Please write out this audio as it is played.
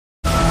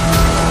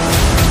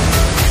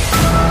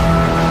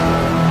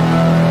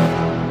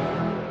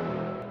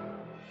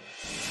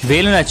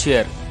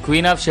Velunachiyar,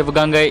 Queen of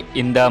Shivagangai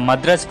in the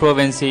Madras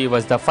province,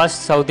 was the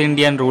first South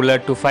Indian ruler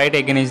to fight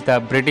against the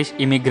British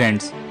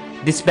immigrants.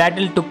 This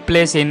battle took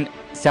place in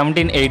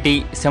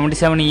 1780,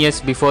 77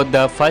 years before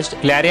the first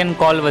clarion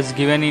call was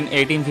given in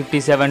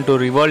 1857 to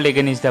revolt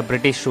against the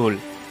British rule.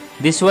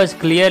 This was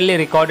clearly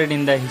recorded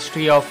in the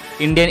history of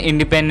Indian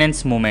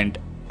independence movement.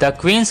 The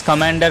Queen's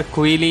commander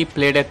KUYILI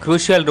played a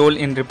crucial role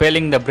in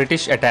repelling the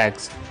British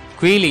attacks.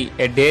 KUYILI,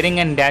 a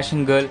daring and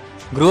dashing girl,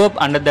 grew up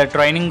under the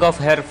training of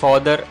her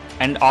father,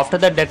 and after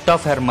the death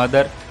of her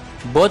mother,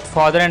 both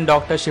father and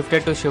daughter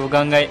shifted to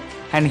Shivagangai,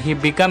 and he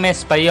became a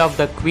spy of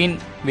the Queen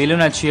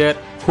Velunachiyar,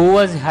 who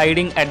was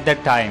hiding at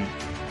that time.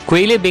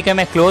 KUYILI became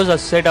a close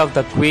associate of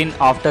the Queen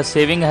after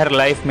saving her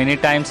life many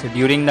times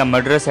during the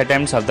murderous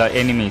attempts of the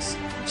enemies.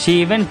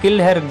 She even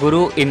killed her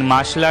guru in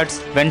martial arts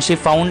when she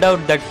found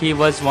out that he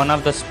was one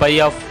of the spy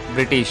of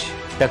British.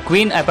 The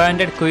Queen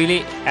appointed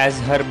KUYILI as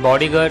her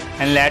bodyguard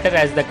and later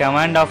as the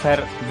command of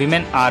her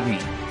women army.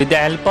 With the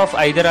help of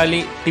Hyder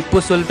Ali,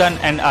 Tippu Sultan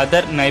and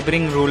other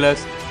neighboring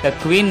rulers, the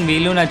Queen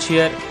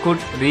Velunachiyar could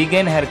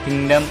regain her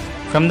kingdom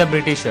from the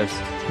Britishers.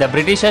 The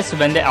Britishers,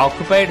 when they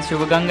occupied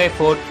Shivagangai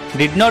fort,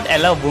 did not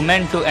allow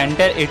women to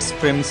enter its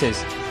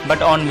premises.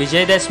 But on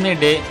Vijayadashmi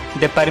day,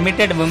 they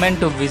permitted women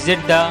to visit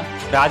the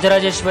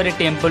Rajarajeshwari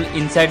temple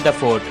inside the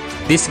fort.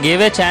 This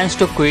gave a chance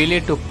to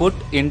KUYILI to put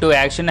into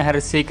action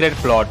her secret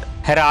plot.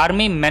 Her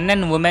army, men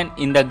and women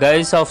in the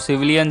guise of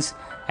civilians,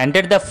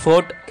 entered the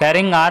fort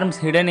carrying arms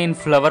hidden in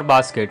flower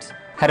baskets.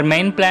 Her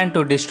main plan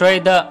to destroy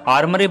the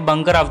armory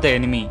bunker of the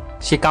enemy.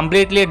 She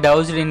completely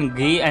doused in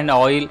ghee and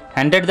oil,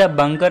 entered the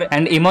bunker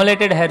and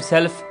immolated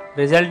herself,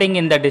 resulting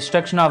in the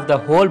destruction of the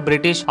whole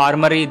British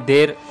armory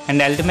there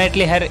and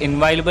ultimately her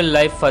inviolable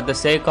life for the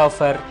sake of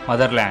her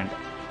motherland.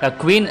 The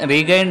Queen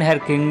regained her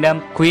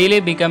kingdom.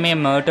 KUYILI became a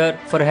martyr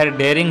for her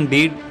daring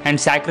deed and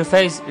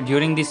sacrifice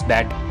during this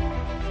battle.